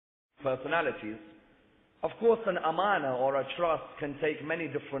personalities. Of course, an amana or a trust can take many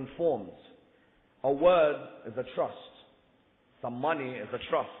different forms. A word is a trust. Some money is a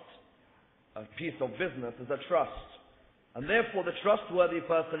trust. A piece of business is a trust. And therefore, the trustworthy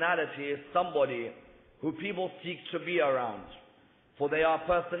personality is somebody who people seek to be around. For they are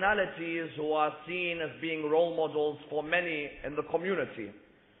personalities who are seen as being role models for many in the community.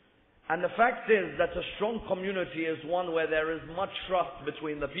 And the fact is that a strong community is one where there is much trust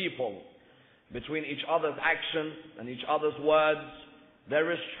between the people, between each other's actions and each other's words.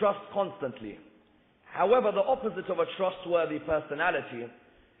 There is trust constantly. However, the opposite of a trustworthy personality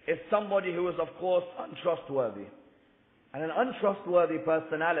is somebody who is, of course, untrustworthy. And an untrustworthy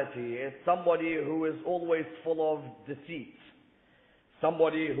personality is somebody who is always full of deceit.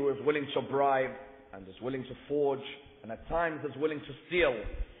 Somebody who is willing to bribe and is willing to forge and at times is willing to steal.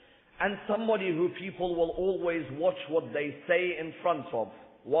 And somebody who people will always watch what they say in front of.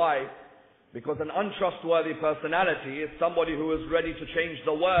 Why? Because an untrustworthy personality is somebody who is ready to change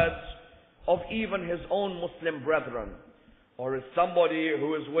the words of even his own Muslim brethren. Or is somebody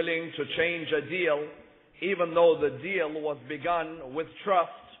who is willing to change a deal even though the deal was begun with trust.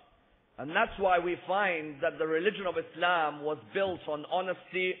 And that's why we find that the religion of Islam was built on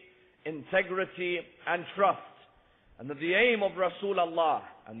honesty, integrity and trust. And that the aim of Rasulullah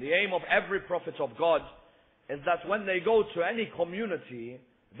and the aim of every prophet of God is that when they go to any community,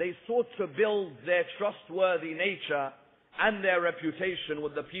 they sought to build their trustworthy nature and their reputation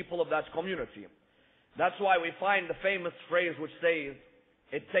with the people of that community. That's why we find the famous phrase which says,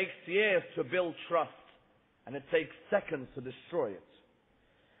 it takes years to build trust and it takes seconds to destroy it.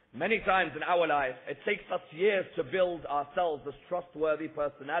 Many times in our life, it takes us years to build ourselves as trustworthy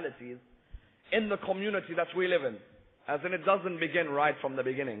personalities in the community that we live in. As in, it doesn't begin right from the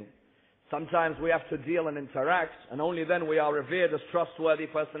beginning. Sometimes we have to deal and interact, and only then we are revered as trustworthy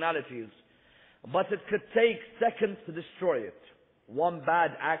personalities. But it could take seconds to destroy it. One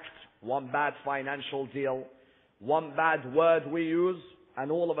bad act, one bad financial deal, one bad word we use,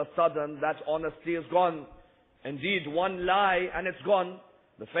 and all of a sudden that honesty is gone. Indeed, one lie and it's gone.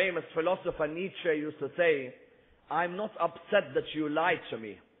 The famous philosopher Nietzsche used to say, I'm not upset that you lied to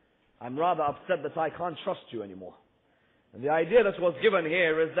me. I'm rather upset that I can't trust you anymore. And the idea that was given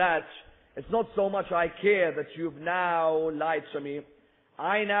here is that it's not so much I care that you've now lied to me.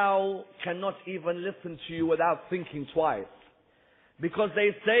 I now cannot even listen to you without thinking twice. Because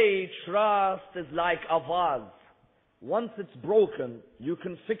they say trust is like a vase. Once it's broken, you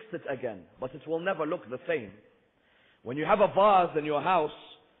can fix it again, but it will never look the same. When you have a vase in your house,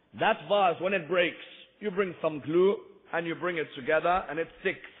 that vase, when it breaks, you bring some glue and you bring it together and it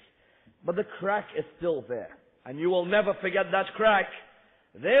sticks. But the crack is still there. And you will never forget that crack.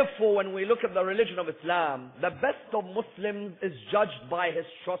 Therefore, when we look at the religion of Islam, the best of Muslims is judged by his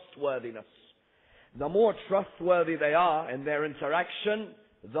trustworthiness. The more trustworthy they are in their interaction,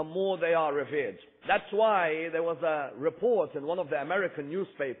 the more they are revered. That's why there was a report in one of the American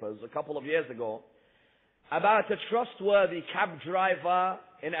newspapers a couple of years ago about a trustworthy cab driver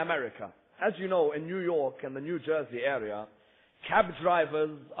in America. As you know, in New York and the New Jersey area, cab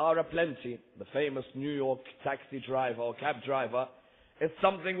drivers are aplenty. The famous New York taxi driver or cab driver is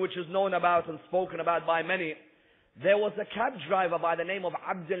something which is known about and spoken about by many. There was a cab driver by the name of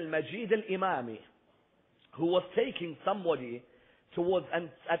Abdul Majid al-Imami who was taking somebody towards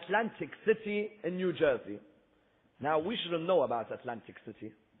Atlantic City in New Jersey. Now, we shouldn't know about Atlantic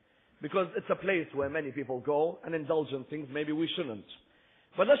City because it's a place where many people go and indulge in things maybe we shouldn't.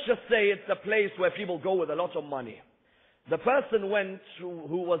 But let's just say it's a place where people go with a lot of money. The person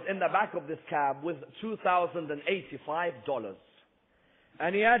who was in the back of this cab with $2,085.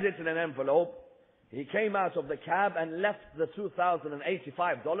 And he had it in an envelope. He came out of the cab and left the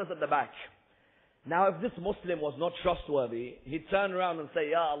 $2,085 at the back. Now, if this Muslim was not trustworthy, he'd turn around and say,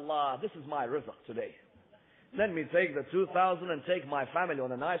 Ya Allah, this is my rizq today. Let me take the 2,000 and take my family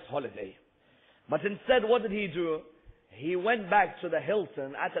on a nice holiday. But instead, what did he do? He went back to the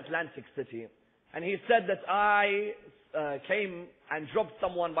Hilton at Atlantic City. And he said that I came and dropped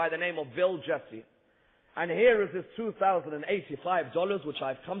someone by the name of Bill Jesse. And here is his $2,085, which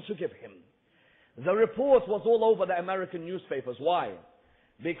I've come to give him. The report was all over the American newspapers. Why?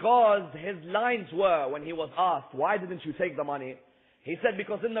 Because his lines were, when he was asked, why didn't you take the money? He said,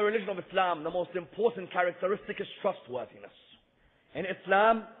 because in the religion of Islam, the most important characteristic is trustworthiness. In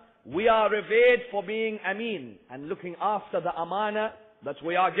Islam, we are revered for being ameen and looking after the amana that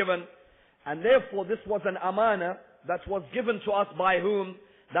we are given. And therefore, this was an amana that was given to us by whom?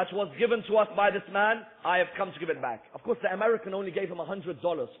 That was given to us by this man. I have come to give it back. Of course, the American only gave him $100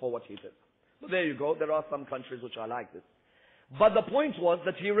 for what he did. So there you go. There are some countries which are like this. But the point was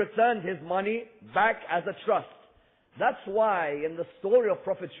that he returned his money back as a trust. That's why in the story of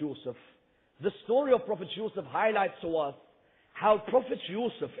Prophet Yusuf, the story of Prophet Yusuf highlights to us how Prophet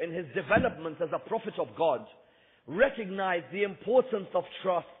Yusuf, in his development as a prophet of God, recognized the importance of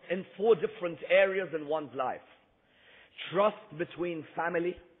trust in 4 different areas in one's life. Trust between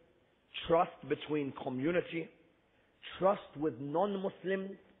family, trust between community, trust with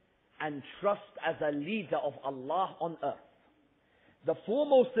non-Muslims, and trust as a leader of Allah on earth. The 4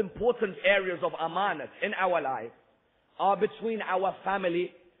 most important areas of amanat in our life are between our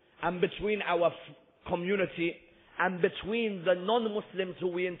family and between our community and between the non-Muslims who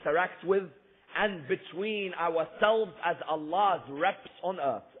we interact with and between ourselves as Allah's reps on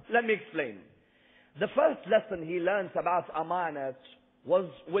earth. Let me explain. The first lesson he learned about amanat was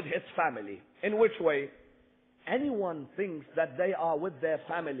with his family. In which way? Anyone thinks that they are with their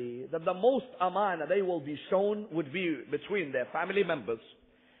family, that the most amana they will be shown would be between their family members.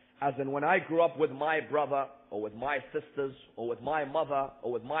 As in, when I grew up with my brother, or with my sisters, or with my mother,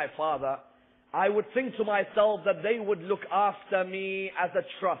 or with my father, I would think to myself that they would look after me as a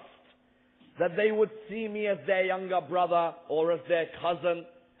trust, that they would see me as their younger brother or as their cousin,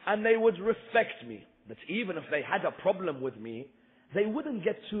 and they would respect me. That even if they had a problem with me, they wouldn't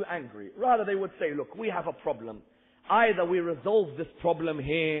get too angry. Rather, they would say, look, we have a problem. Either we resolve this problem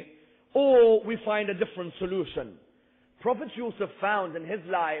here, or we find a different solution. Prophet Yusuf found in his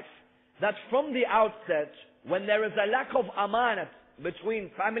life that from the outset, when there is a lack of amanat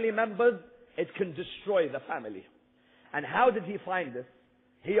between family members, it can destroy the family. And how did he find this?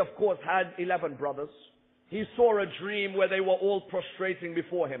 He, of course, had 11 brothers. He saw a dream where they were all prostrating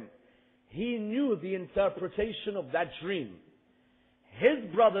before him. He knew the interpretation of that dream.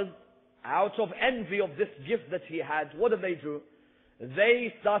 His brothers, out of envy of this gift that he had, what did they do?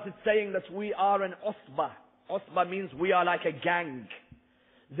 They started saying that we are an osba. Osba means we are like a gang.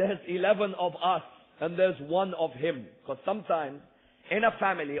 There's 11 of us and there's 1 of him. Because sometimes in a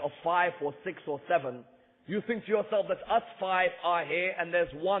family of 5 or 6 or 7, you think to yourself that us 5 are here and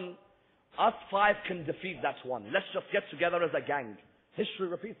there's 1. Us 5 can defeat that 1. Let's just get together as a gang. History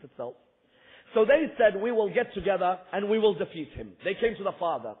repeats itself. So they said, we will get together and we will defeat him. They came to the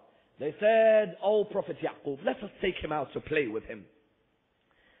father. They said, oh Prophet Yaqub, let us take him out to play with him.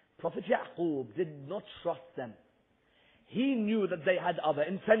 Prophet Yaqub did not trust them. He knew that they had other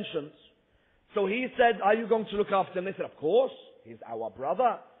intentions. So he said, are you going to look after him? They said, of course, he's our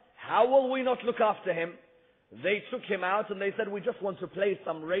brother. How will we not look after him? They took him out and they said, we just want to play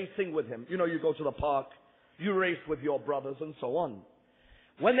some racing with him. You know, you go to the park, you race with your brothers and so on.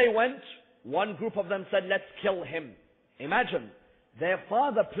 When they went, one group of them said, let's kill him. Imagine, their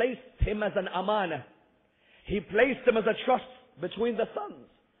father placed him as an amana. He placed him as a trust between the sons.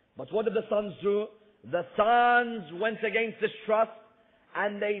 But what did the sons do? The sons went against this trust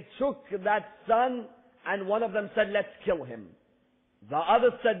and they took that son and one of them said, let's kill him. The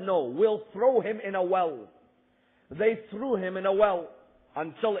others said, no, we'll throw him in a well. They threw him in a well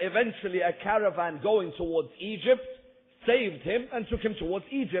until eventually a caravan going towards Egypt saved him and took him towards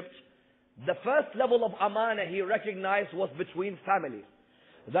Egypt. The first level of amana he recognized was between family.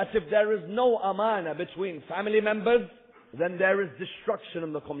 That if there is no amana between family members, then there is destruction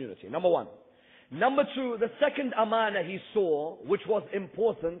in the community. Number 1. Number 2, the second amana he saw, which was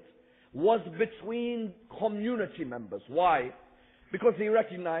important, was between community members. Why? Because he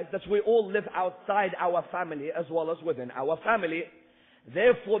recognized that we all live outside our family as well as within our family.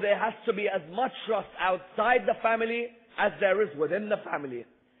 Therefore, there has to be as much trust outside the family as there is within the family.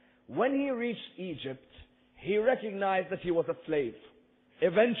 When he reached Egypt, he recognized that he was a slave.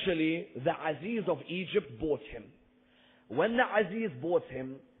 Eventually, the Aziz of Egypt bought him. When the Aziz bought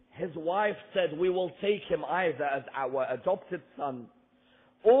him, his wife said, we will take him either as our adopted son,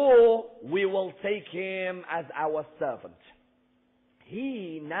 or we will take him as our servant.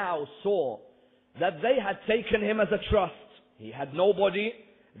 He now saw that they had taken him as a trust. He had nobody.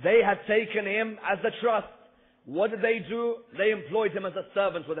 They had taken him as a trust. What did they do? They employed him as a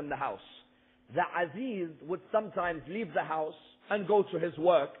servant within the house. The Aziz would sometimes leave the house and go to his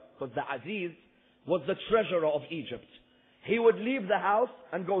work, because the Aziz was the treasurer of Egypt. He would leave the house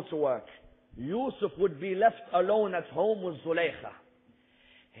and go to work. Yusuf would be left alone at home with Zulaykha.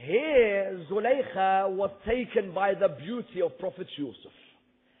 Here, Zulaykha was taken by the beauty of Prophet Yusuf.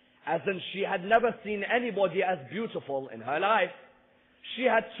 As in, she had never seen anybody as beautiful in her life. She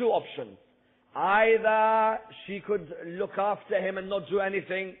had 2 options. Either she could look after him and not do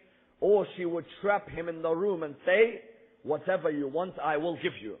anything, or she would trap him in the room and say, whatever you want, I will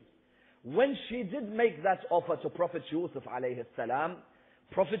give you. When she did make that offer to Prophet Yusuf alayhi salam,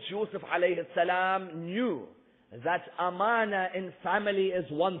 Prophet Yusuf alayhi salam knew that amana in family is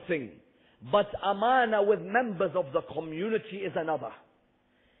one thing, but amana with members of the community is another.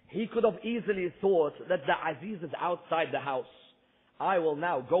 He could have easily thought that the Aziz is outside the house. I will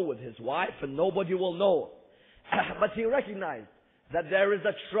now go with his wife and nobody will know. But he recognized that there is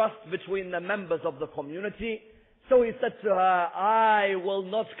a trust between the members of the community. So he said to her, I will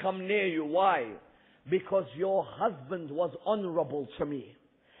not come near you. Why? Because your husband was honorable to me.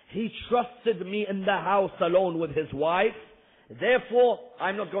 He trusted me in the house alone with his wife. Therefore,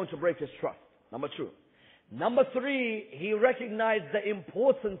 I'm not going to break his trust. Number 2. Number 3, he recognized the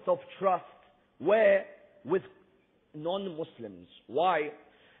importance of trust with non-Muslims. Why?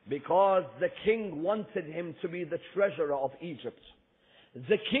 Because the king wanted him to be the treasurer of Egypt.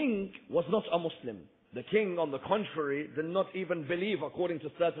 The king was not a Muslim. The king, on the contrary, did not even believe, according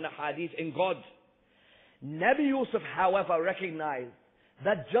to certain hadith, in God. Nabi Yusuf, however, recognized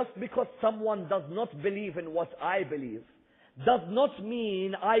that just because someone does not believe in what I believe, does not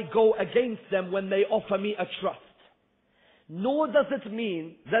mean I go against them when they offer me a trust. Nor does it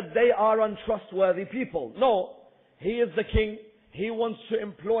mean that they are untrustworthy people. No, he is the king. He wants to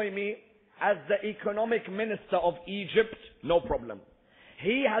employ me as the economic minister of Egypt. No problem.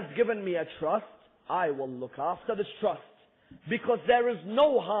 He has given me a trust. I will look after this trust. Because there is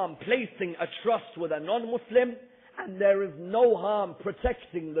no harm placing a trust with a non-Muslim, and there is no harm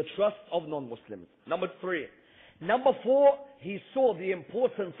protecting the trust of non-Muslims. Number 3. Number 4, he saw the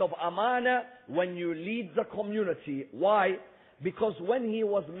importance of amana when you lead the community. Why? Because when he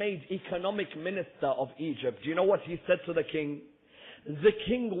was made economic minister of Egypt, do you know what he said to the king? The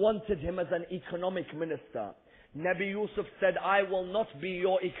king wanted him as an economic minister. Nabi Yusuf said, I will not be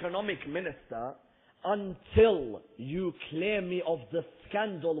your economic minister until you clear me of the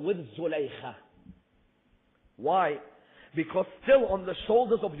scandal with Zulaykha. Why? Because still on the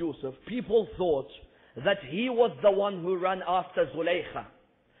shoulders of Yusuf, people thought that he was the one who ran after Zulaykha.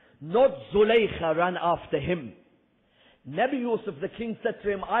 Not Zulaykha ran after him. Nabi Yusuf, the king, said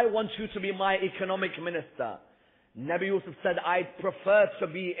to him, I want you to be my economic minister. Nabi Yusuf said, I'd prefer to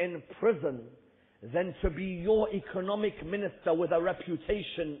be in prison than to be your economic minister with a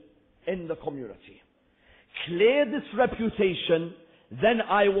reputation in the community. Clear this reputation, then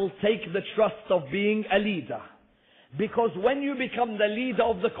I will take the trust of being a leader. Because when you become the leader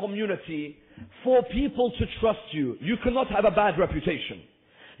of the community, for people to trust you, you cannot have a bad reputation.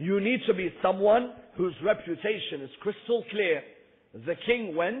 You need to be someone whose reputation is crystal clear. The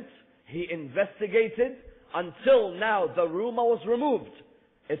king went, he investigated, until now the rumor was removed.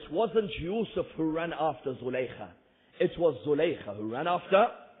 It wasn't Yusuf who ran after Zulaykha. It was Zulaykha who ran after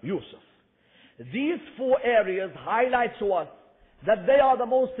Yusuf. These 4 areas highlight to us that they are the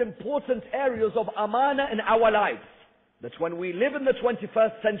most important areas of amana in our lives. That when we live in the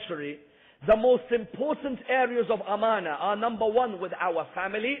 21st century, the most important areas of amana are number 1 with our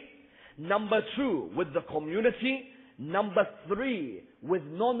family, number 2 with the community, number 3 with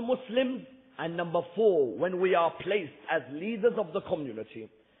non-Muslims, and number 4 when we are placed as leaders of the community.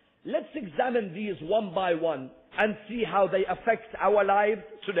 Let's examine these one by one and see how they affect our lives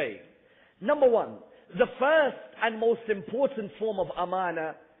today. Number 1, the first and most important form of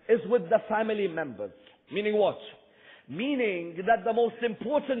amana is with the family members. Meaning what? Meaning that the most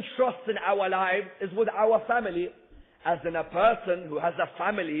important trust in our lives is with our family. As in, a person who has a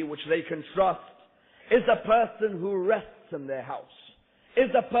family which they can trust is a person who rests in their house, is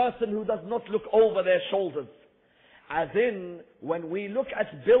a person who does not look over their shoulders. As in, when we look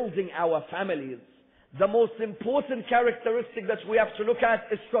at building our families, the most important characteristic that we have to look at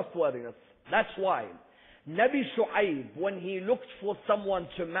is trustworthiness. That's why Nabi Shu'aib, when he looked for someone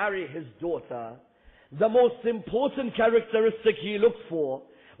to marry his daughter, the most important characteristic he looked for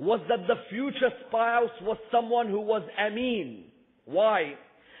was that the future spouse was someone who was Ameen. Why?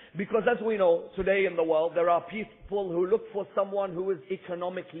 Because as we know, today in the world, there are people who look for someone who is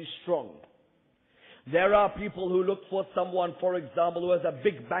economically strong. There are people who look for someone, for example, who has a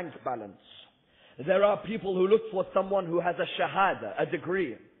big bank balance. There are people who look for someone who has a shahada, a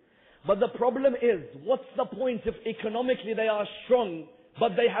degree. But the problem is, what's the point if economically they are strong,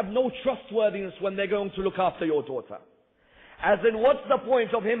 but they have no trustworthiness when they're going to look after your daughter? As in, what's the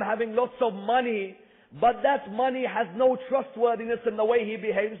point of him having lots of money, but that money has no trustworthiness in the way he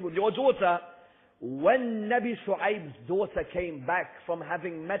behaves with your daughter? When Nabi Shu'aib's daughter came back from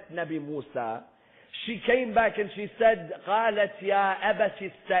having met Nabi Musa, she came back and she said, قالت يا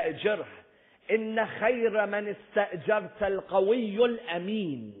أبت استأجره إن خير من استأجرت القوي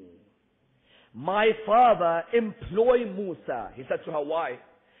الأمين. My father, employ Musa. He said to her, why?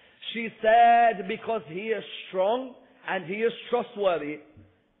 She said, because he is strong and he is trustworthy.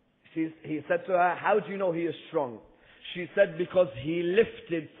 He said to her, how do you know he is strong? She said, because he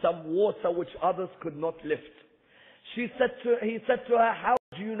lifted some water which others could not lift. He said to her, how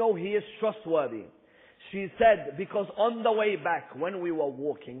do you know he is trustworthy? She said, because on the way back when we were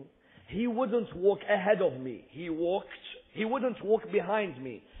walking, he wouldn't walk ahead of me. He wouldn't walk behind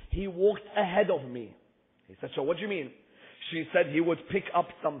me. He walked ahead of me. He said, so what do you mean? She said he would pick up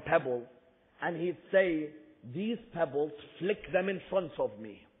some pebbles and he'd say, these pebbles, flick them in front of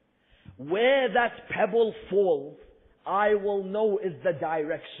me. Where that pebble falls, I will know is the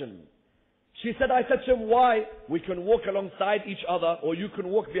direction. She said, I said to him, why? We can walk alongside each other or you can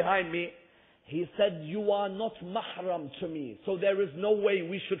walk behind me. He said, you are not mahram to me, so there is no way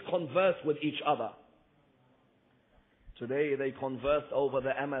we should converse with each other. Today they converse over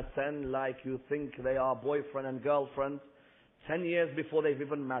the MSN like you think they are boyfriend and girlfriend 10 years before they've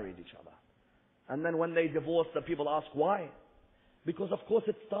even married each other. And then when they divorce, the people ask why? Because of course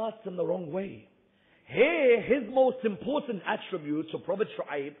it starts in the wrong way. Here, his most important attribute to Prophet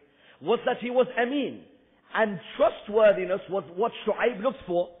Shu'aib was that he was Amin. And trustworthiness was what Shu'aib looked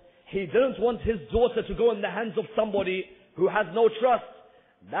for. He didn't want his daughter to go in the hands of somebody who has no trust.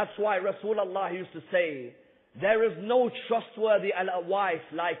 That's why Rasulullah used to say, there is no trustworthy wife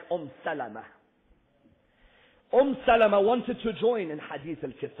like Salama. Salama wanted to join in Hadith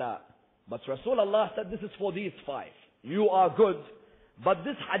al-Kisa. But Rasulullah said, this is for these 5. You are good. But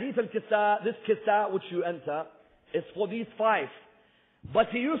this Hadith al-Kisa, this Kisa which you enter, is for these 5. But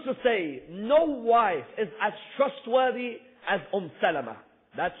he used to say, no wife is as trustworthy as Salama.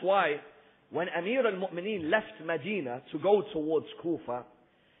 That's why when Amir al-Mu'mineen left Medina to go towards Kufa,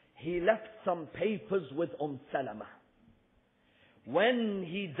 he left some papers with Salama. When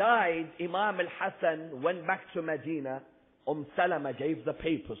he died, Imam al-Hasan went back to Medina. Salama gave the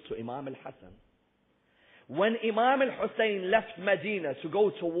papers to Imam al-Hasan. When Imam al-Hussein left Medina to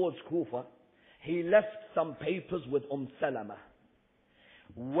go towards Kufa, he left some papers with Salama.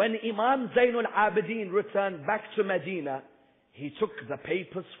 When Imam Zayn al-Abidin returned back to Medina, he took the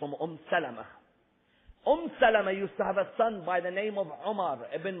papers from Salama. Salama used to have a son by the name of Ammar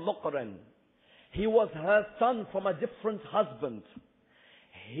ibn Muqrin. He was her son from a different husband.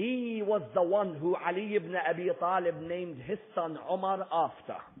 He was the one who Ali ibn Abi Talib named his son Umar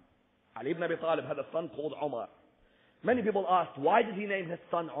after. Ali ibn Abi Talib had a son called Umar. Many people asked, why did he name his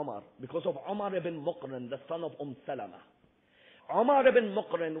son Umar? Because of Umar ibn Muqrin, the son of Salama. Umar ibn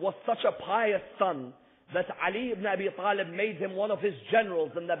Muqrin was such a pious son that Ali ibn Abi Talib made him one of his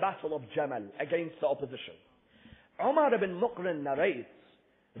generals in the battle of Jamal against the opposition. Umar ibn Muqrin narrates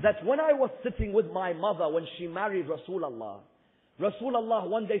that when I was sitting with my mother when she married Rasulullah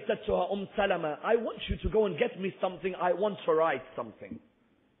one day said to her, Salama, I want you to go and get me something, I want to write something.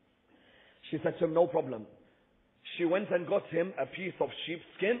 She said to him, no problem. She went and got him a piece of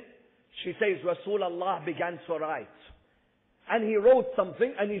sheepskin. She says, Rasulullah began to write. And he wrote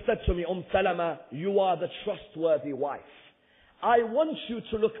something and he said to me, Salama, you are the trustworthy wife. I want you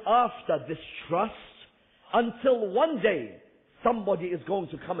to look after this trust until one day somebody is going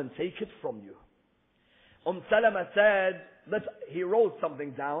to come and take it from you. Salama said that he wrote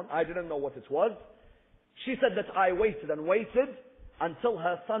something down. I didn't know what it was. She said that I waited and waited until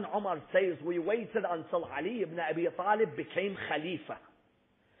her son Umar says, we waited until Ali ibn Abi Talib became Khalifa.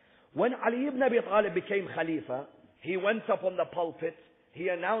 When Ali ibn Abi Talib became Khalifa, he went up on the pulpit, he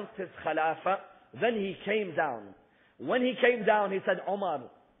announced his Khalifa, then he came down. When he came down, he said, Umar,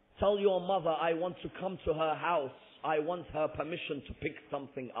 tell your mother I want to come to her house. I want her permission to pick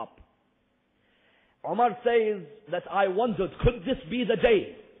something up. Umar says that I wondered, could this be the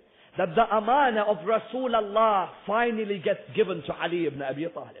day that the amana of Rasulullah finally gets given to Ali ibn Abi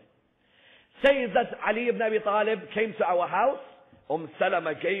Talib? Says that Ali ibn Abi Talib came to our house.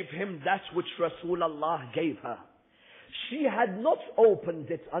 Salama gave him that which Rasulullah gave her. She had not opened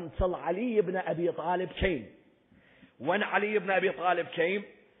it until Ali ibn Abi Talib came. When Ali ibn Abi Talib came,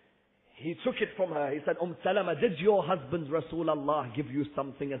 he took it from her. He said, Salama, did your husband Rasulullah give you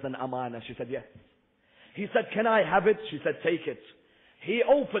something as an amana? She said, yes. He said, can I have it? She said, take it. He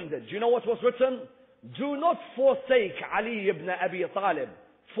opened it. Do you know what was written? Do not forsake Ali ibn Abi Talib,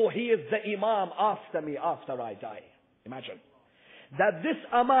 for he is the Imam after me, after I die. Imagine. That this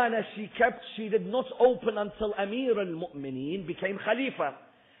amana she kept, she did not open until Amir al-Mu'mineen became Khalifa.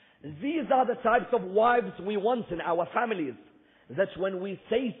 These are the types of wives we want in our families. That when we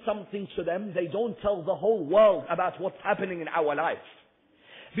say something to them, they don't tell the whole world about what's happening in our life.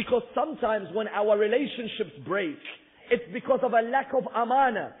 Because sometimes when our relationships break, it's because of a lack of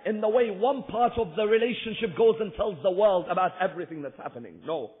amana in the way one part of the relationship goes and tells the world about everything that's happening.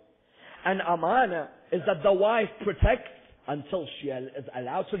 No. An amana is that the wife protects until she is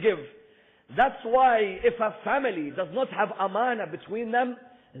allowed to give. That's why if a family does not have amana between them,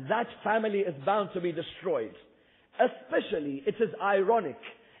 that family is bound to be destroyed. Especially, it is ironic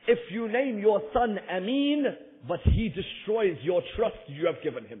if you name your son Amin, but he destroys your trust you have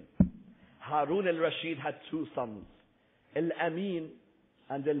given him. Harun al-Rashid had two sons, Al-Amin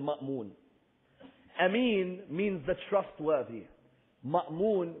and Al-Ma'mun. Amin means the trustworthy.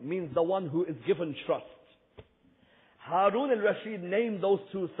 Ma'mun means the one who is given trust. Harun al-Rashid named those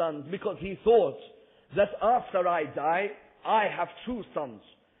two sons because he thought that after I die, I have two sons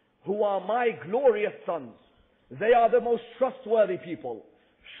who are my glorious sons. They are the most trustworthy people.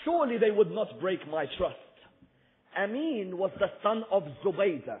 Surely they would not break my trust. Amin was the son of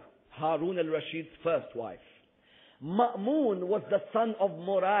Zubaydah, Harun al-Rashid's first wife. Ma'mun was the son of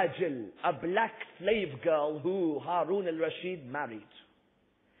Murajil, a black slave girl who Harun al-Rashid married.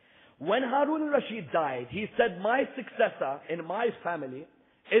 When Harun al-Rashid died, he said, my successor in my family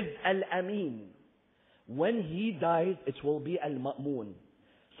is Al-Amin. When he dies, it will be Al-Ma'mun.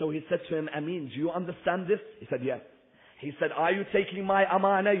 So he said to him, Amin, do you understand this? He said, yes. He said, are you taking my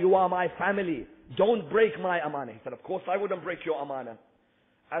amana? You are my family. Don't break my amana. He said, of course I wouldn't break your amana.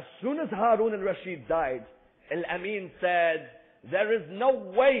 As soon as Harun al-Rashid died, Al-Amin said, there is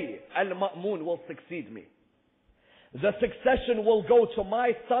no way Al-Ma'mun will succeed me. The succession will go to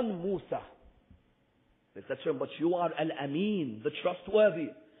my son Musa. They said to him, but you are Al-Amin, the trustworthy.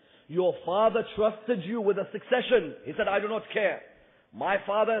 Your father trusted you with a succession. He said, I do not care. My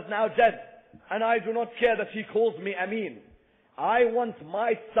father is now dead, and I do not care that he calls me Amin. I want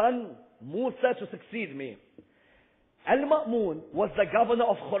my son Musa to succeed me. Al-Ma'mun was the governor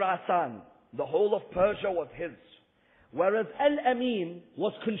of Khurasan. The whole of Persia was his. Whereas Al-Amin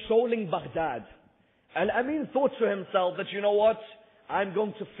was controlling Baghdad. Al-Amin thought to himself that, you know what? I'm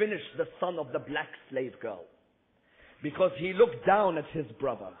going to finish the son of the black slave girl. Because he looked down at his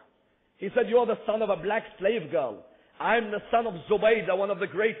brother. He said, you're the son of a black slave girl. I'm the son of Zubaydah, one of the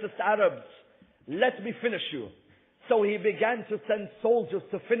greatest Arabs. Let me finish you. So he began to send soldiers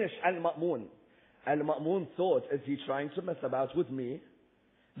to finish Al-Ma'mun. Al-Ma'mun thought, is he trying to mess about with me?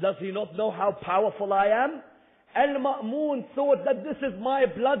 Does he not know how powerful I am? Al-Ma'mun thought that this is my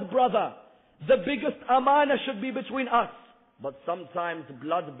blood brother. The biggest amana should be between us. But sometimes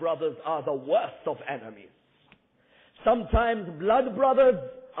blood brothers are the worst of enemies. Sometimes blood brothers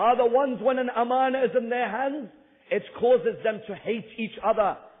are the ones when an amana is in their hands, it causes them to hate each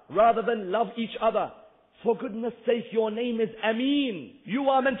other rather than love each other. For goodness sake, your name is Amin. You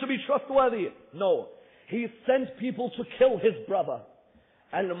are meant to be trustworthy. No. He sent people to kill his brother.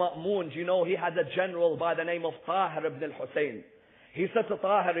 Al-Ma'mun, you know, he had a general by the name of Tahir ibn al-Hussein. He said to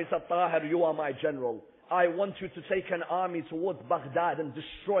Tahir, Tahir, you are my general. I want you to take an army towards Baghdad and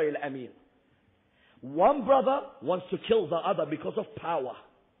destroy Al-Amin. One brother wants to kill the other because of power.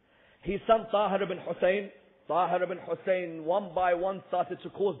 He sent Tahir ibn Hussein. Tahir ibn Hussein, one by one, started to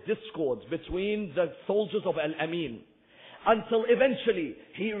cause discords between the soldiers of Al-Amin. Until eventually,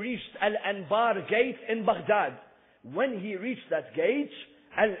 he reached Al-Anbar gate in Baghdad. When he reached that gate,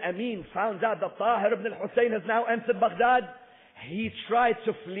 Al-Amin found out that Tahir ibn Hussein has now entered Baghdad. He tried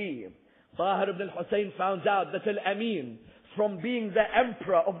to flee. Tahir ibn Hussein found out that Al-Amin, from being the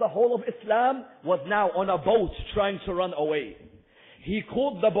emperor of the whole of Islam, was now on a boat trying to run away. He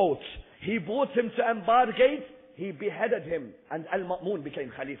caught the boat. He brought him to Anbar gate. He beheaded him, and Al-Ma'mun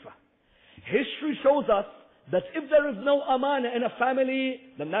became Khalifa. History shows us that if there is no amana in a family,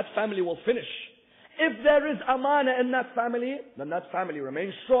 then that family will finish. If there is amana in that family, then that family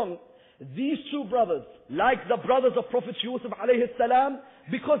remains strong. These two brothers, like the brothers of Prophet Yusuf alayhi salam,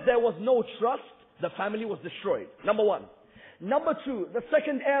 because there was no trust, the family was destroyed. Number one. Number two, the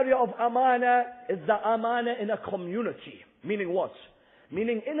second area of amana is the amana in a community. Meaning what?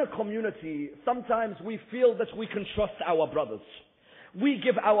 Meaning in a community, sometimes we feel that we can trust our brothers. We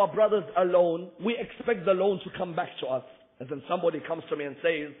give our brothers a loan. We expect the loan to come back to us. And then somebody comes to me and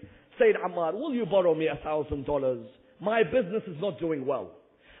says, Sayyid Ammar, will you borrow me $1,000? My business is not doing well.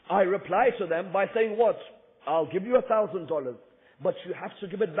 I reply to them by saying what? I'll give you $1,000, but you have to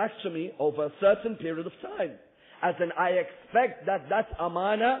give it back to me over a certain period of time. As in, I expect that that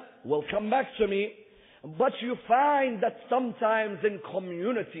amana will come back to me. But you find that sometimes in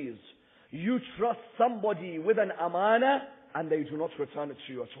communities, you trust somebody with an amana and they do not return it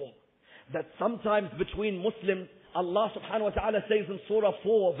to you at all. That sometimes between Muslims, Allah subhanahu wa ta'ala says in Surah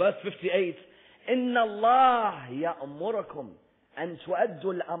 4 verse 58, إِنَّ اللَّهَ يَأْمُرَكُمْ أَن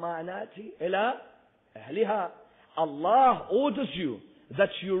تُؤَدُّوا الْأَمَانَاتِ إِلَىٰ أَهْلِهَا. Allah orders you that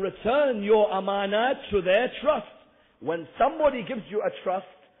you return your amanat to their trust. When somebody gives you a trust,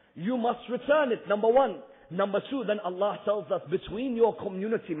 you must return it. Number one. Number two, then Allah tells us, between your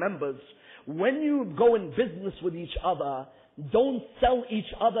community members, when you go in business with each other, don't sell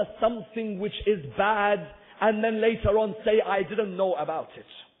each other something which is bad and then later on say, I didn't know about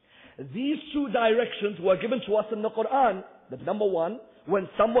it. These two directions were given to us in the Quran. That number one, when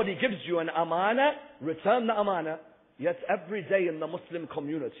somebody gives you an amana, return the amana. Yet every day in the Muslim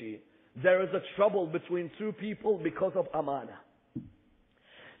community, there is a trouble between two people because of amana.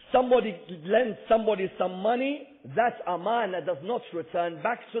 Somebody lends somebody some money, that amana does not return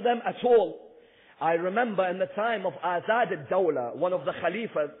back to them at all. I remember in the time of Azad al-Dawla, one of the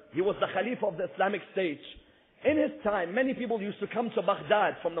Khalifas, he was the Khalifa of the Islamic State. In his time, many people used to come to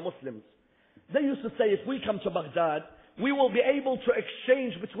Baghdad from the Muslims. They used to say, if we come to Baghdad, we will be able to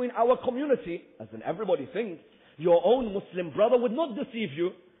exchange between our community, as in everybody thinks, your own Muslim brother would not deceive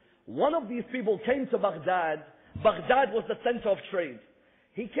you. One of these people came to Baghdad. Baghdad was the center of trade.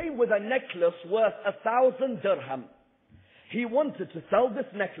 He came with a necklace worth 1,000 dirham. He wanted to sell this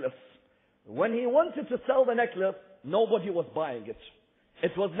necklace. When he wanted to sell the necklace, nobody was buying it.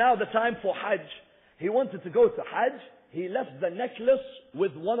 It was now the time for Hajj. He wanted to go to Hajj. He left the necklace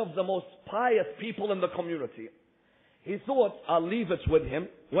with one of the most pious people in the community. He thought, I'll leave it with him.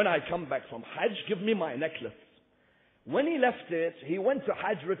 When I come back from Hajj, give me my necklace. When he left it, he went to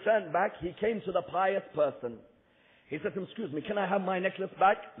Hajj, returned back. He came to the pious person. He said to him, excuse me, can I have my necklace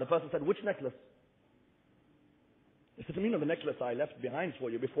back? The person said, which necklace? He said to me, the necklace I left behind for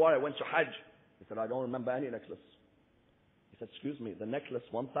you before I went to Hajj. He said, I don't remember any necklace. He said, excuse me, the necklace,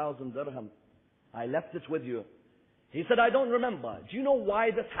 1,000 dirham. I left it with you. He said, I don't remember. Do you know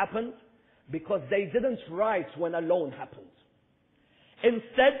why this happened? Because they didn't write when a loan happened.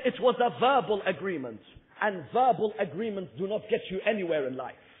 Instead, it was a verbal agreement. And verbal agreements do not get you anywhere in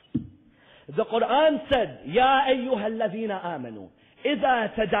life. The Quran said, Ya ayyuhalladhina amanu,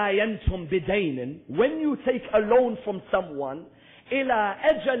 إِذَا تَدَايَنْتُمْ بِدَيْنٍ, when you take a loan from someone, إِلَىٰ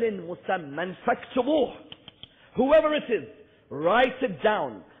أَجَلٍ مُسَمًّى فَاكْتُبُوهُ, whoever it is, write it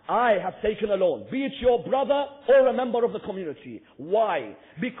down. I have taken a loan, be it your brother or a member of the community. Why?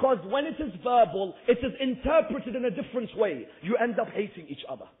 Because when it is verbal, it is interpreted in a different way. You end up hating each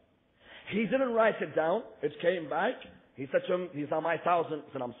other. He didn't write it down. It came back. He said to him, these are my 1,000. He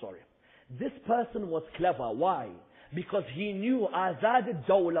said, I'm sorry. This person was clever. Why? Because he knew Azad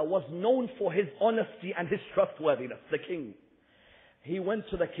al-Dawla was known for his honesty and his trustworthiness, the king. He went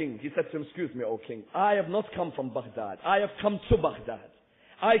to the king. He said to him, excuse me, O king, I have not come from Baghdad. I have come to Baghdad.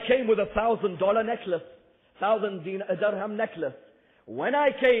 I came with $1,000 necklace, 1,000 dirham necklace. When I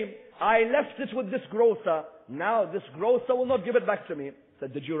came, I left it with this grocer. Now this grocer will not give it back to me. I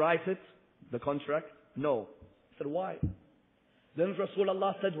said, did you write it? The contract? No. I said, why? Then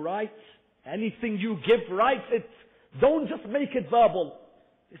Rasulullah said, write. Anything you give, write it. Don't just make it verbal.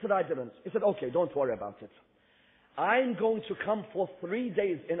 He said, I didn't. He said, okay, don't worry about it. I'm going to come for 3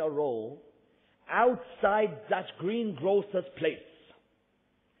 days in a row outside that greengrocer's place.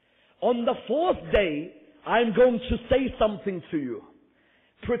 On the 4th day, I'm going to say something to you,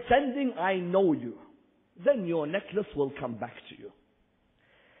 pretending I know you. Then your necklace will come back to you.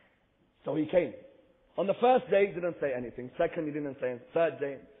 So he came. On the 1st day, he didn't say anything. 2nd, he didn't say anything. 3rd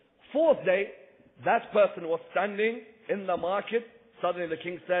day. 4th day, that person was standing in the market. Suddenly the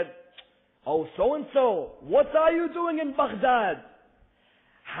king said, oh, so-and-so, what are you doing in Baghdad?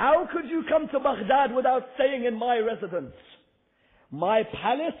 How could you come to Baghdad without staying in my residence? My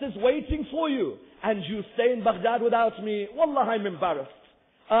palace is waiting for you, and you stay in Baghdad without me. Wallah, I'm embarrassed.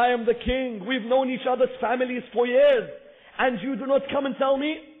 I am the king. We've known each other's families for years, and you do not come and tell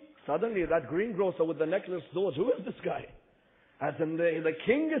me? Suddenly, that greengrocer with the necklace thought, who is this guy? As in the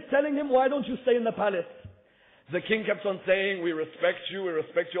king is telling him, why don't you stay in the palace? The king kept on saying, we respect you, we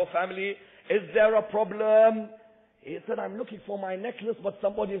respect your family. Is there a problem? He said, I'm looking for my necklace, but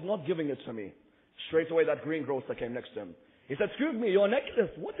somebody is not giving it to me. Straight away, that greengrocer came next to him. He said, excuse me, your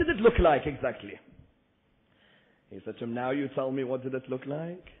necklace, what did it look like exactly? He said to him, now you tell me, what did it look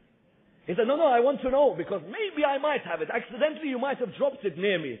like? He said, no, I want to know, because maybe I might have it. Accidentally, you might have dropped it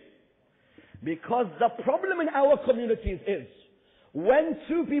near me. Because the problem in our communities is, when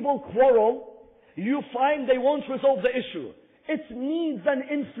two people quarrel, you find they won't resolve the issue. It needs an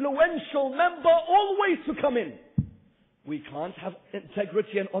influential member always to come in. We can't have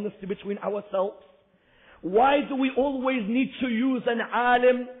integrity and honesty between ourselves. Why do we always need to use an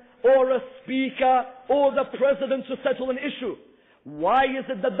alim or a speaker or the president to settle an issue? Why is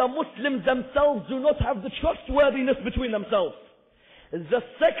it that the Muslims themselves do not have the trustworthiness between themselves? The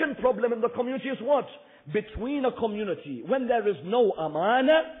second problem in the community is what? Between a community, when there is no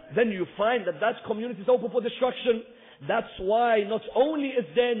amana, then you find that community is open for destruction. That's why not only is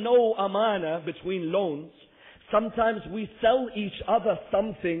there no amana between loans, sometimes we sell each other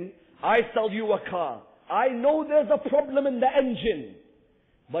something. I sell you a car. I know there's a problem in the engine.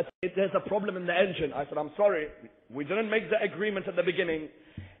 But if there's a problem in the engine, I said, I'm sorry, we didn't make the agreement at the beginning.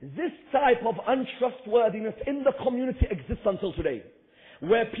 This type of untrustworthiness in the community exists until today,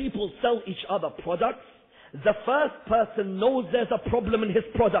 where people sell each other products. The first person knows there's a problem in his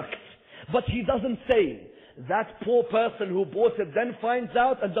product, but he doesn't say. That poor person who bought it then finds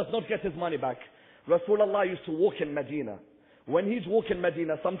out and does not get his money back. Rasulullah used to walk in Medina. When he'd walk in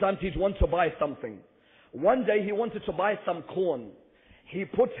Medina, sometimes he'd want to buy something. One day he wanted to buy some corn. He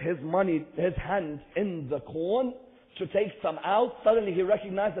put his hand in the corn to take some out. Suddenly he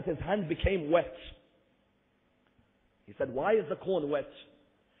recognized that his hand became wet. He said, why is the corn wet?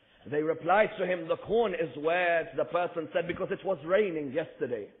 They replied to him, the corn is wet. The person said, because it was raining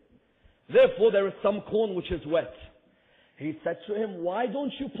yesterday. Therefore there is some corn which is wet. He said to him, why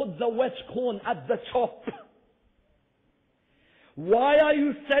don't you put the wet corn at the top? Why are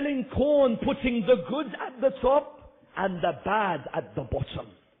you selling corn, putting the good at the top and the bad at the bottom?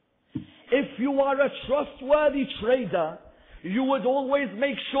 If you are a trustworthy trader, you would always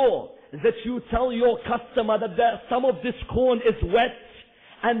make sure that you tell your customer that some of this corn is wet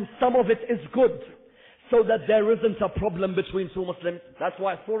and some of it is good, so that there isn't a problem between two Muslims. That's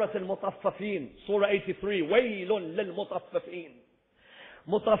why Surah Al-Mutaffifin, Surah 83, Waylun lil-Mutaffifin.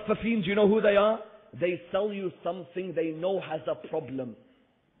 Mutaffifin, do you know who they are? They sell you something they know has a problem.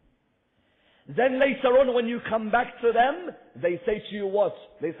 Then later on when you come back to them, they say to you what?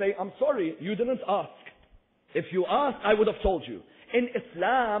 They say, I'm sorry, you didn't ask. If you asked, I would have told you. In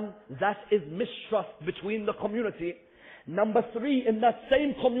Islam, that is mistrust between the community. Number 3, in that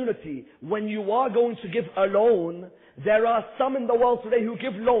same community, when you are going to give a loan, there are some in the world today who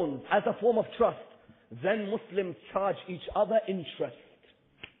give loans as a form of trust. Then Muslims charge each other interest.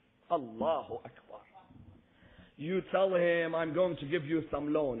 Allahu Akbar. You tell him, I'm going to give you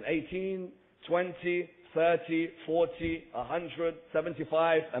some loan. 18, 20, 30, 40, 100,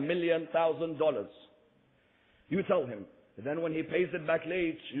 75, $1 million, $1,000. You tell him. Then when he pays it back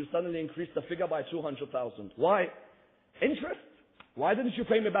late, you suddenly increase the figure by 200,000. Why? Interest. Why didn't you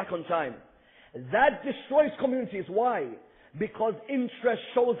pay me back on time? That destroys communities. Why? Because interest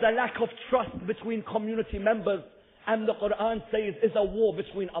shows a lack of trust between community members. And the Quran says it's a war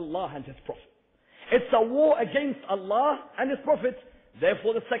between Allah and His Prophet. It's a war against Allah and His Prophet.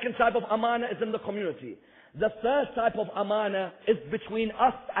 Therefore the second type of amana is in the community. The third type of amana is between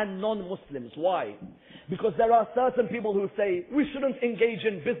us and non-Muslims. Why? Because there are certain people who say, we shouldn't engage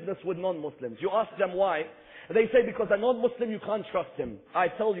in business with non-Muslims. You ask them why? They say because a non-Muslim you can't trust him. I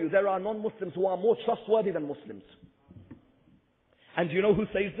tell you, there are non-Muslims who are more trustworthy than Muslims. And do you know who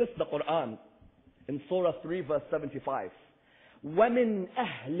says this? The Quran. In Surah 3 verse 75. وَمِنْ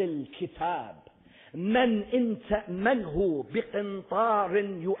أَهْلِ الْكِتَابِ مَنْ إِنْ تَأْمَنْهُ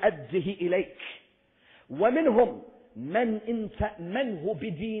بِقِنْطَارٍ يُؤَدِّهِ إِلَيْكَ وَمِنْهُمْ مَنْ إِنْ تَأْمَنْهُ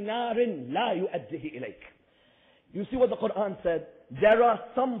بِدِينَارٍ لَا يُؤَدِّهِ إِلَيْكَ. You see what the Quran said? There are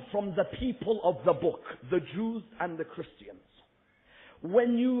some from the people of the book, the Jews and the Christians.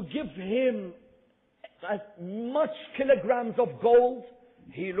 When you give him as much kilograms of gold,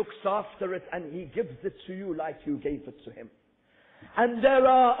 he looks after it and he gives it to you like you gave it to him. And there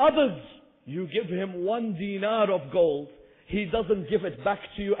are others, you give him 1 dinar of gold, he doesn't give it back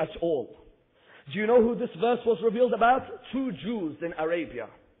to you at all. Do you know who this verse was revealed about? 2 Jews in Arabia.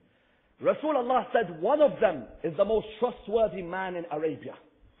 Rasulullah said one of them is the most trustworthy man in Arabia.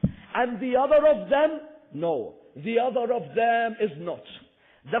 And the other of them, no. The other of them is not.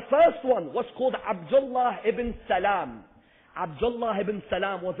 The first one was called Abdullah ibn Salam. Abdullah ibn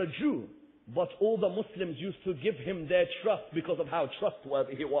Salam was a Jew, but all the Muslims used to give him their trust because of how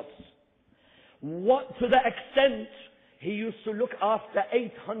trustworthy he was. What, to the extent he used to look after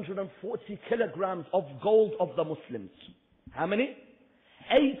 840 kilograms of gold of the Muslims. How many?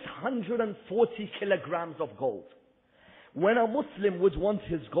 840 kilograms of gold. When a Muslim would want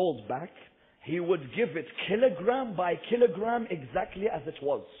his gold back, he would give it kilogram by kilogram exactly as it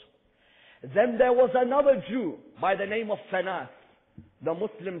was. Then there was another Jew by the name of Fanas. The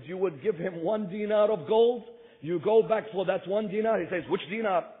Muslims, you would give him 1 dinar of gold. You go back for that 1 dinar. He says, which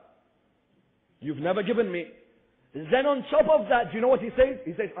dinar? You've never given me. Then on top of that, do you know what he says?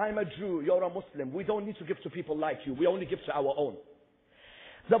 He says, I'm a Jew, you're a Muslim. We don't need to give to people like you. We only give to our own.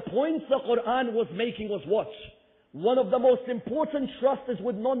 The point the Quran was making was what? One of the most important trusts is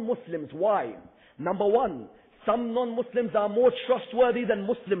with non-Muslims. Why? Number 1, some non-Muslims are more trustworthy than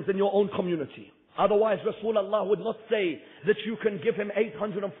Muslims in your own community. Otherwise Rasulullah would not say that you can give him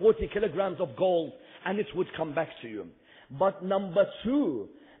 840 kilograms of gold and it would come back to you. But number two,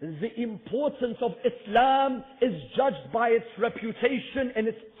 the importance of Islam is judged by its reputation and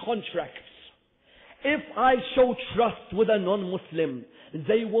its contracts. If I show trust with a non-Muslim,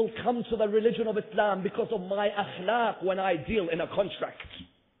 they will come to the religion of Islam because of my akhlaq when I deal in a contract.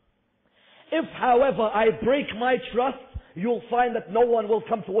 If, however, I break my trust, you'll find that no one will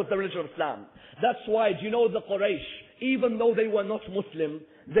come towards the religion of Islam. That's why, do you know the Quraysh, even though they were not Muslim,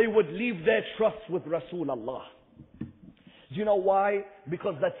 they would leave their trust with Rasulullah. Do you know why?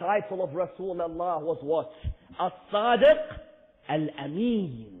 Because the title of Rasulullah was what? As-Sadiq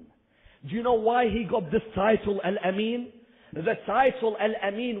Al-Amin. Do you know why he got this title Al-Amin? The title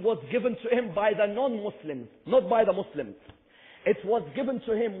Al-Amin was given to him by the non-Muslims, not by the Muslims. It was given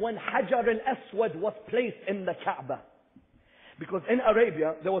to him when Hajar al-Aswad was placed in the Kaaba. Because in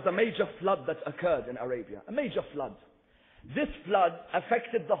Arabia, there was a major flood that occurred in Arabia. A major flood. This flood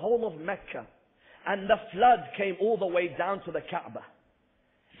affected the whole of Mecca. And the flood came all the way down to the Kaaba.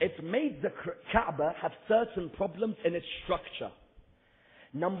 It made the Kaaba have certain problems in its structure.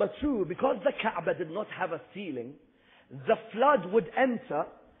 Number two, because the Kaaba did not have a ceiling, the flood would enter,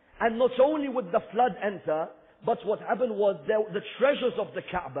 and not only would the flood enter, but what happened was the treasures of the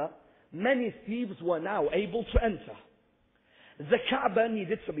Kaaba, many thieves were now able to enter. The Kaaba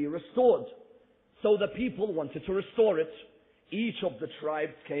needed to be restored. So the people wanted to restore it. Each of the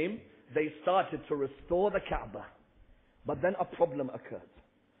tribes came, they started to restore the Kaaba. But then a problem occurred.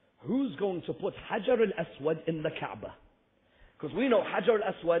 Who's going to put Hajar al-Aswad in the Kaaba? Because we know Hajar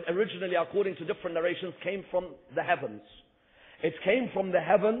al-Aswad originally, according to different narrations, came from the heavens. It came from the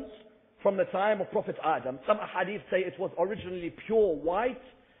heavens from the time of Prophet Adam. Some hadith say it was originally pure white,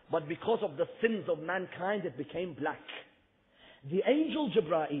 but because of the sins of mankind, it became black. The angel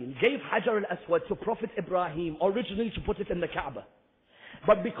Jibreel gave Hajar al-Aswad to Prophet Ibrahim originally to put it in the Kaaba.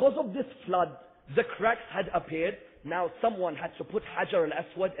 But because of this flood, the cracks had appeared. Now someone had to put Hajar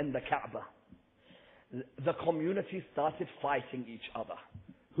al-Aswad in the Kaaba. The community started fighting each other.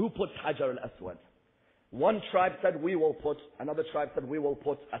 Who put Hajar al-Aswad? One tribe said, we will put. Another tribe said, we will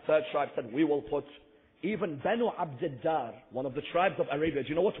put. A third tribe said, we will put. Even Banu Abdiddar, one of the tribes of Arabia, do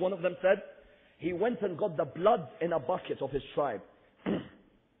you know what one of them said? He went and got the blood in a bucket of his tribe.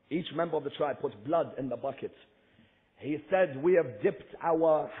 Each member of the tribe put blood in the bucket. He said, we have dipped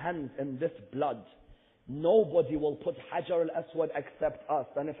our hands in this blood. Nobody will put Hajar al-Aswad except us.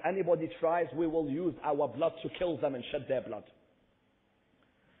 And if anybody tries, we will use our blood to kill them and shed their blood.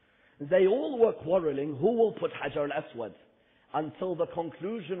 They all were quarreling who will put Hajar al-Aswad, until the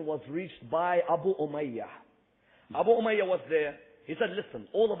conclusion was reached by Abu Umayyah. Abu Umayyah was there. He said, listen,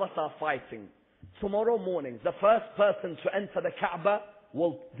 all of us are fighting. Tomorrow morning, the first person to enter the Kaaba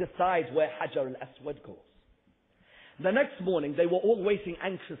will decide where Hajar al-Aswad goes. The next morning, they were all waiting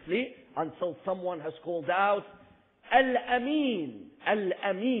anxiously until someone has called out, Al-Amin.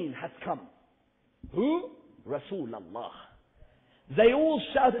 Al-Amin has come. Who? Rasulullah. They all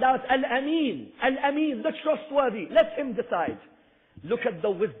shouted out, Al-Amin. Al-Amin, the trustworthy. Let him decide. Look at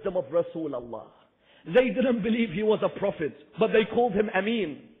the wisdom of Rasulullah. They didn't believe he was a prophet, but they called him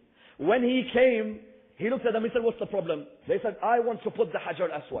Amin. When he came, he looked at them, he said, what's the problem? They said, I want to put the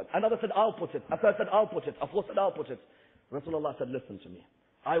Hajar al-Aswad. Another said, I'll put it. A third said, I'll put it. A fourth said, I'll put it. Rasulullah said, listen to me.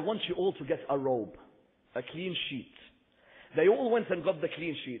 I want you all to get a robe, a clean sheet. They all went and got the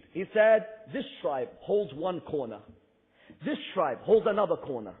clean sheet. He said, this tribe holds one corner. This tribe holds another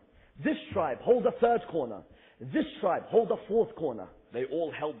corner. This tribe holds a third corner. This tribe holds a fourth corner. They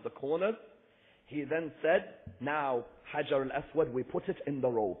all held the corners. He then said, now Hajar al-Aswad, we put it in the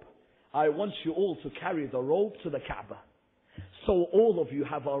robe. I want you all to carry the robe to the Kaaba. So all of you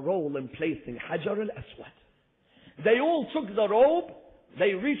have a role in placing Hajar al-Aswad. They all took the robe.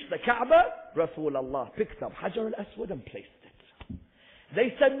 They reached the Kaaba. Rasulullah picked up Hajar al-Aswad and placed it.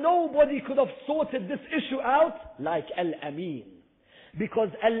 They said nobody could have sorted this issue out like Al-Amin. Because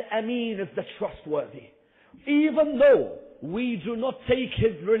Al-Amin is the trustworthy. Even though we do not take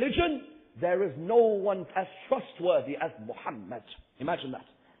his religion, there is no one as trustworthy as Muhammad. Imagine that.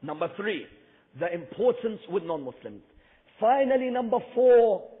 Number 3, the importance with non-Muslims. Finally, number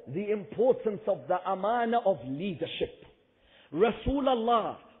 4, the importance of the amana of leadership.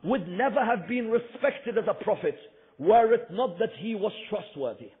 Rasulullah would never have been respected as a prophet were it not that he was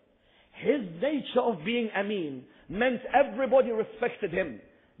trustworthy. His nature of being Amin meant everybody respected him.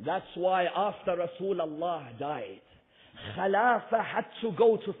 That's why after Rasulullah died, Khilafah had to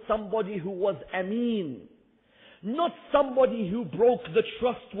go to somebody who was Amin. Not somebody who broke the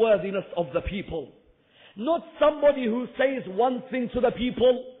trustworthiness of the people. Not somebody who says one thing to the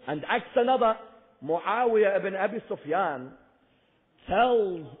people and acts another. Muawiyah ibn Abi Sufyan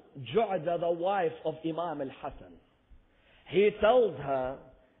tells Ju'da, the wife of Imam al-Hasan, he tells her,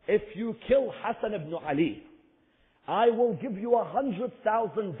 if you kill Hassan ibn Ali, I will give you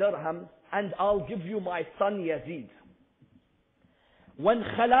 100,000 dirhams and I'll give you my son Yazid. When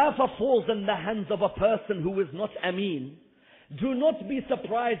Khilafah falls in the hands of a person who is not Ameen, do not be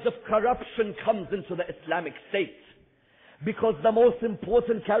surprised if corruption comes into the Islamic State. Because the most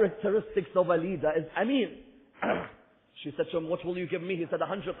important characteristics of a leader is Ameen. She said to him, what will you give me? He said,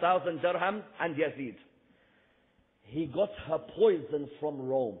 100,000 dirham and Yazid. He got her poison from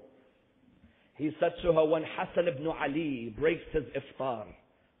Rome. He said to her, when Hassan ibn Ali breaks his iftar,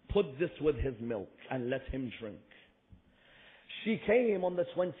 put this with his milk and let him drink. She came on the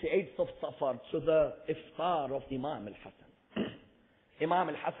 28th of Safar to the iftar of Imam al-Hasan. Imam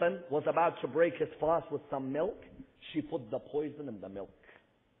al-Hasan was about to break his fast with some milk. She put the poison in the milk.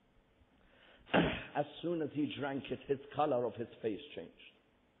 As soon as he drank it, his color of his face changed.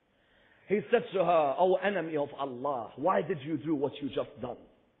 He said to her, O enemy of Allah, why did you do what you just done?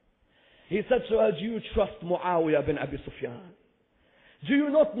 He said to her, do you trust Muawiyah bin Abi Sufyan? Do you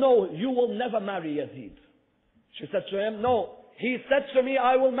not know you will never marry Yazid? She said to him, no. He said to me,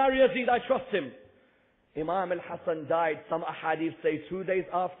 I will marry Yazid, I trust him. Imam al-Hasan died, some ahadith say 2 days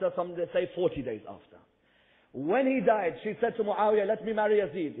after, some they say 40 days after. When he died, she said to Muawiyah, let me marry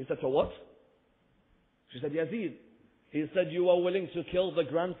Yazid. He said, to what? She said, Yazid. He said, you are willing to kill the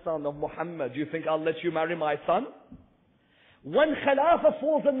grandson of Muhammad. Do you think I'll let you marry my son? When Khilafah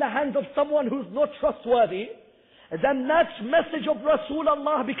falls in the hands of someone who's not trustworthy, then that message of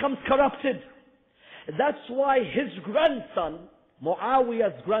Rasulullah becomes corrupted. That's why his grandson,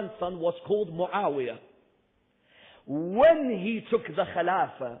 Muawiyah's grandson, was called Muawiyah. When he took the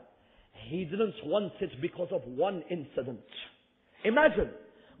Khilafah, he didn't want it because of one incident. Imagine,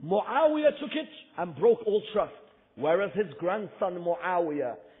 Muawiyah took it and broke all trust. Whereas his grandson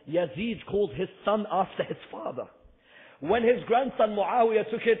Muawiyah, Yazid called his son after his father. When his grandson Muawiyah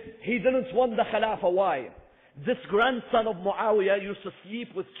took it, he didn't want the Khilafah. Why? This grandson of Muawiyah used to sleep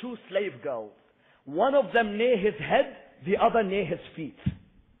with 2 slave girls. One of them near his head, the other near his feet.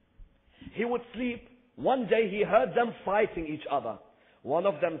 He would sleep. One day he heard them fighting each other. One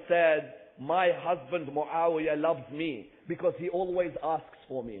of them said, my husband Muawiyah loves me because he always asks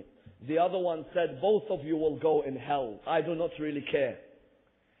for me. The other one said, both of you will go in hell. I do not really care.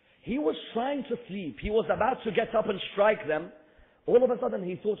 He was trying to sleep. He was about to get up and strike them. All of a sudden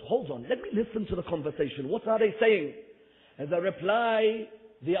he thought, hold on, let me listen to the conversation. What are they saying? As a reply,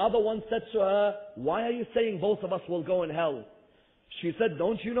 the other one said to her, why are you saying both of us will go in hell? She said,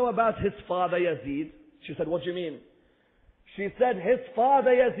 don't you know about his father Yazid? She said, what do you mean? She said, his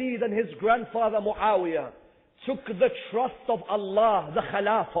father Yazid and his grandfather Muawiyah took the trust of Allah, the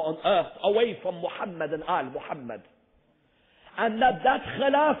Khilafah on earth, away from Muhammad and Al Muhammad. And that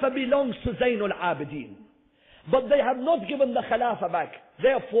Khilafah belongs to Zainul Abidin. But they have not given the Khilafah back.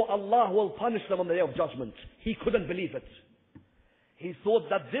 Therefore Allah will punish them on the day of judgment. He couldn't believe it. He thought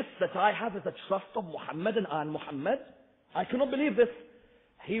that this that I have is a trust of Muhammad and Al Muhammad. I cannot believe this.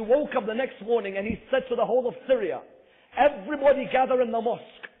 He woke up the next morning and he said to the whole of Syria, everybody gather in the mosque.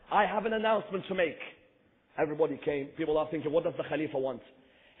 I have an announcement to make. Everybody came. People are thinking, what does the Khalifa want?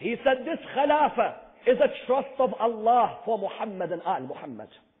 He said, this Khilafah is a trust of Allah for Muhammad and Al Muhammad.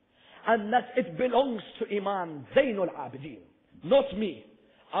 And that it belongs to Imam Zainul Abidin, not me.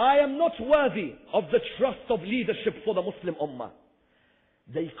 I am not worthy of the trust of leadership for the Muslim Ummah.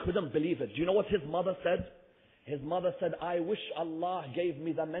 They couldn't believe it. Do you know what his mother said? His mother said, I wish Allah gave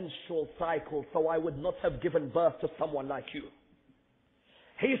me the menstrual cycle so I would not have given birth to someone like you.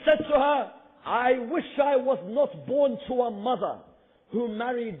 He said to her, I wish I was not born to a mother who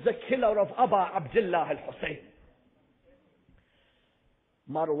married the killer of Aba Abdullah al-Hussein.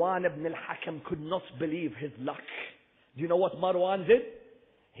 Marwan ibn al-Hakam could not believe his luck. Do you know what Marwan did?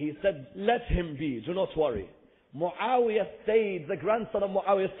 He said, let him be, do not worry. Muawiyah stayed, the grandson of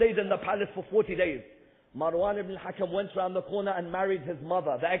Muawiyah stayed in the palace for 40 days. Marwan ibn al-Hakam went around the corner and married his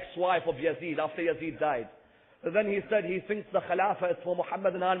mother, the ex-wife of Yazid, after Yazid died. Then he said he thinks the Khilafah is for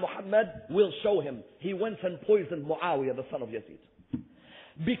Muhammad and Al Muhammad. We'll show him. He went and poisoned Muawiyah, the son of Yazid.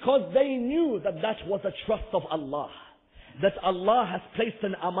 Because they knew that that was a trust of Allah. That Allah has placed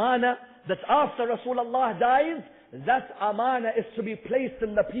an amana, that after Rasulullah dies, that amana is to be placed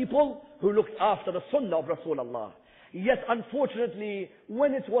in the people who looked after the sunnah of Rasulullah. Yet unfortunately,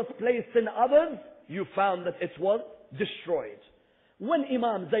 when it was placed in others, you found that it was destroyed. When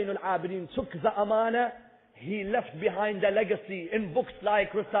Imam Zainul Abidin took the amana, he left behind a legacy in books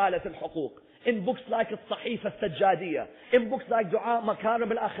like Risalat al-Huquq, in books like Al-Sahif al-Sajjadiyah, in books like Dua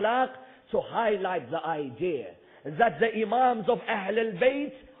Makarim al-Akhlaq, to highlight the idea that the Imams of Ahlul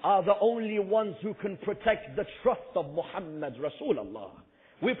Bayt are the only ones who can protect the trust of Muhammad Rasulullah.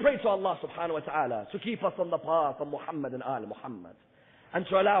 We pray to Allah subhanahu wa ta'ala to keep us on the path of Muhammad and Al Muhammad, and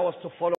to allow us to follow